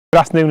Good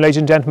afternoon, ladies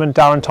and gentlemen,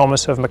 Darren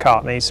Thomas of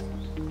McCartney's.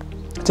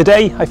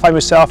 Today I find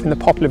myself in the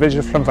popular village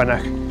of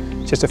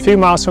Llanfrynach, just a few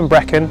miles from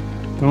Brecon,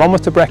 the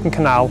Monmouth to Brecon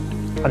Canal,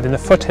 and in the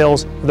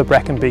foothills of the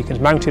Brecon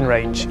Beacons mountain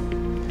range.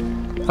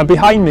 And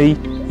behind me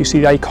you see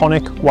the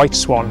iconic White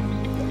Swan,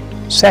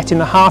 set in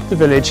the heart of the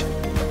village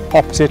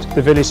opposite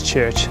the village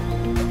church.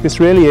 This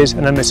really is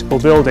an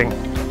unmissable building.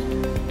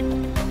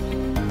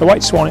 The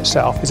White Swan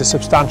itself is a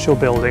substantial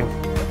building.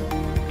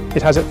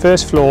 It has at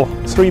first floor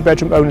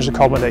 3-bedroom owners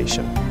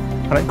accommodation,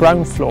 and at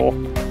ground floor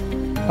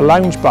a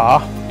lounge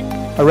bar,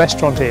 a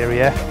restaurant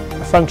area,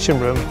 a function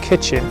room,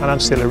 kitchen and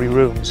ancillary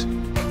rooms.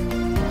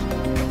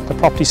 The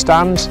property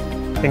stands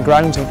in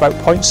grounds of about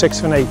 0.6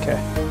 of an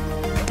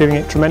acre, giving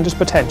it tremendous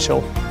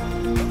potential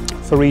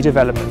for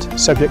redevelopment,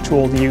 subject to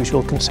all the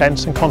usual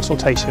consents and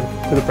consultation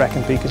with the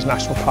Brecon Beacons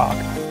National Park.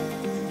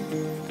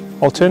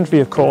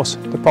 Alternatively, of course,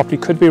 the property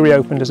could be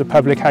reopened as a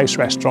public house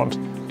restaurant,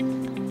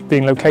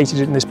 being located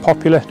in this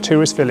popular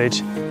tourist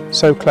village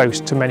so close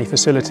to many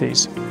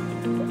facilities.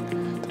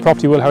 The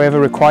property will, however,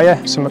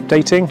 require some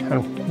updating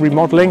and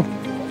remodelling,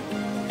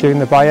 giving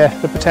the buyer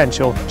the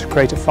potential to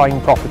create a fine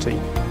property.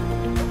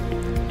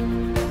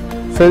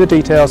 Further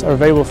details are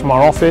available from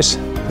our office,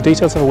 the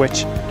details of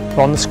which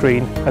are on the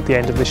screen at the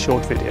end of this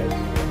short video.